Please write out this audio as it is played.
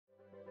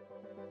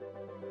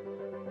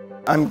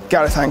I'm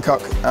Gareth Hancock.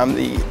 I'm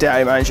the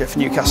dairy manager for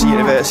Newcastle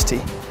University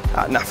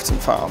at Nafferton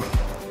Farm.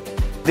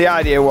 The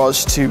idea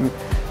was to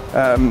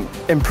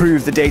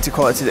improve the data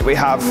quality that we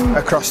have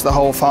across the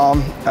whole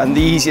farm, and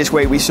the easiest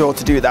way we saw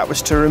to do that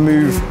was to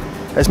remove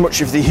as much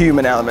of the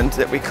human element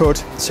that we could.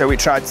 So we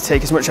tried to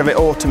take as much of it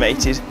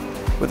automated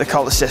with the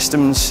collar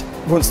systems.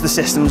 Once the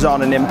system's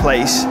on and in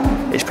place,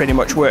 it's pretty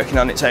much working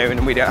on its own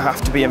and we don't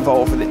have to be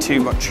involved with it too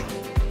much.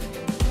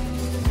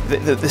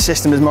 The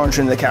system is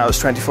monitoring the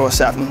cows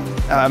 24/7,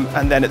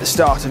 and then at the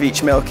start of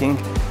each milking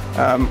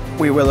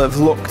we will have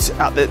looked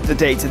at the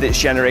data that's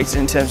generated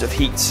in terms of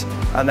heats,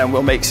 and then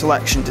we'll make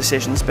selection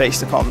decisions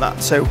based upon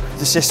that. So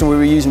the system we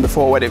were using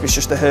before, where it was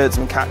just the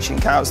herdsman catching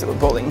cows that were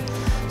bulling,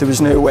 there was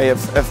no way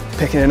of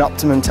picking an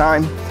optimum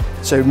time.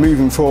 So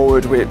moving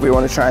forward, we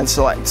want to try and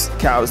select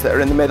cows that are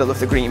in the middle of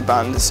the green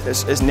band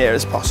as near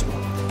as possible.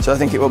 So I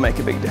think it will make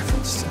a big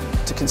difference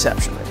to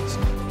conception rates.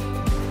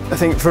 I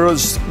think for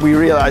us, we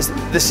realised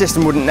that the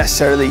system wouldn't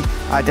necessarily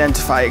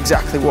identify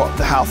exactly what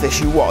the health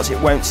issue was.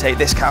 It won't say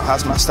this cow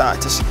has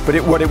mastitis, but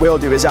what it will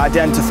do is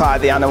identify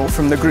the animal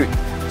from the group.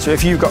 So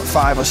if you've got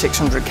 500 or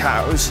 600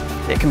 cows,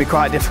 it can be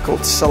quite difficult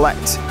to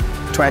select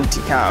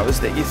 20 cows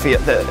that you feel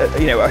that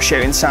are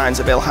showing signs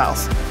of ill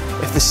health.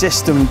 If the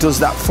system does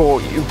that for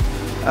you,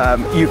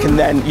 you can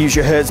then use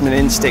your herdsman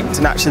instinct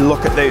and actually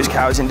look at those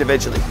cows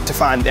individually to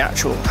find the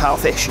actual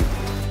health issue.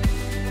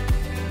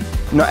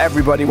 Not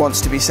everybody wants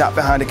to be sat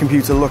behind a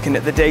computer looking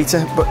at the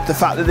data, but the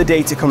fact that the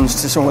data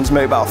comes to someone's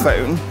mobile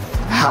phone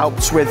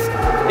helps with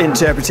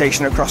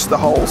interpretation across the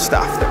whole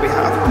staff that we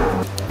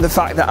have. The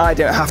fact that I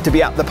don't have to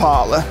be at the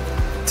parlour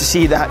to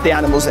see the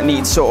animals that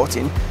need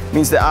sorting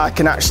means that I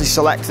can actually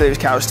select those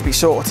cows to be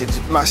sorted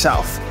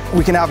myself.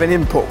 We can have an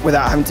input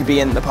without having to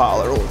be in the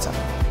parlour all the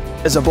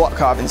time. As a block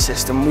calving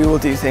system, we will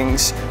do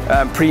things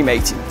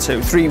pre-mating.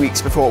 So 3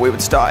 weeks before we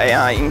would start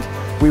AIing,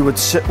 we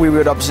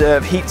would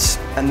observe heats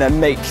and then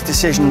make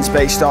decisions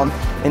based on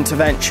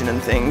intervention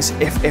and things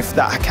if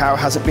that cow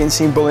hasn't been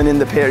seen bulling in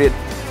the period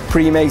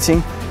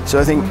pre-mating. So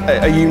I think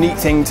a unique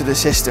thing to the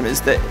system is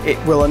that it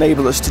will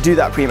enable us to do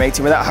that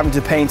pre-mating without having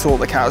to paint all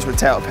the cows with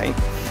tail paint.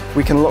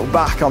 We can look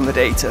back on the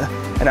data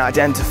and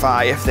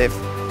identify if they've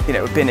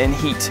been in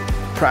heat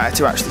prior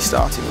to actually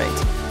starting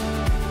mating.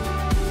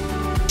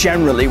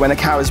 Generally, when a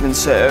cow has been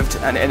served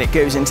and it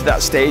goes into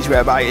that stage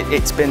whereby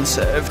it's been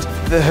served,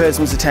 the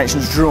herdsman's attention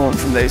is drawn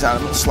from those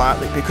animals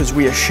slightly because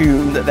we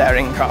assume that they're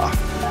in calf.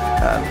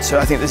 So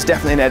I think there's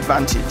definitely an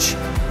advantage.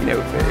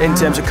 In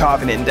terms of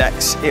calving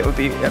index, it would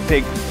be a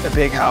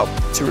big help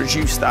to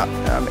reduce that.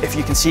 If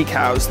you can see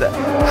cows that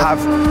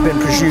have been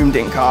presumed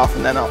in calf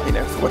and they're not,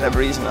 for whatever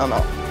reason are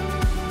not.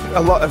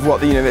 A lot of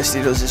what the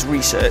university does is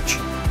research,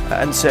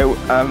 and so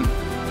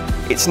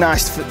it's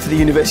nice for the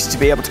university to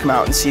be able to come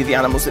out and see the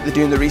animals that they're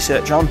doing the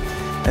research on,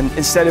 and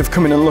instead of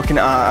coming and looking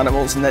at our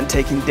animals and then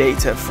taking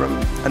data from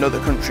another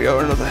country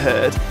or another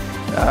herd,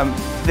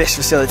 this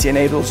facility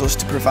enables us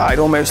to provide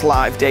almost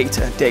live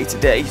data day to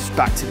day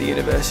back to the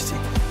university,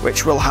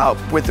 which will help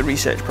with the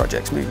research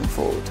projects moving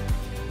forward.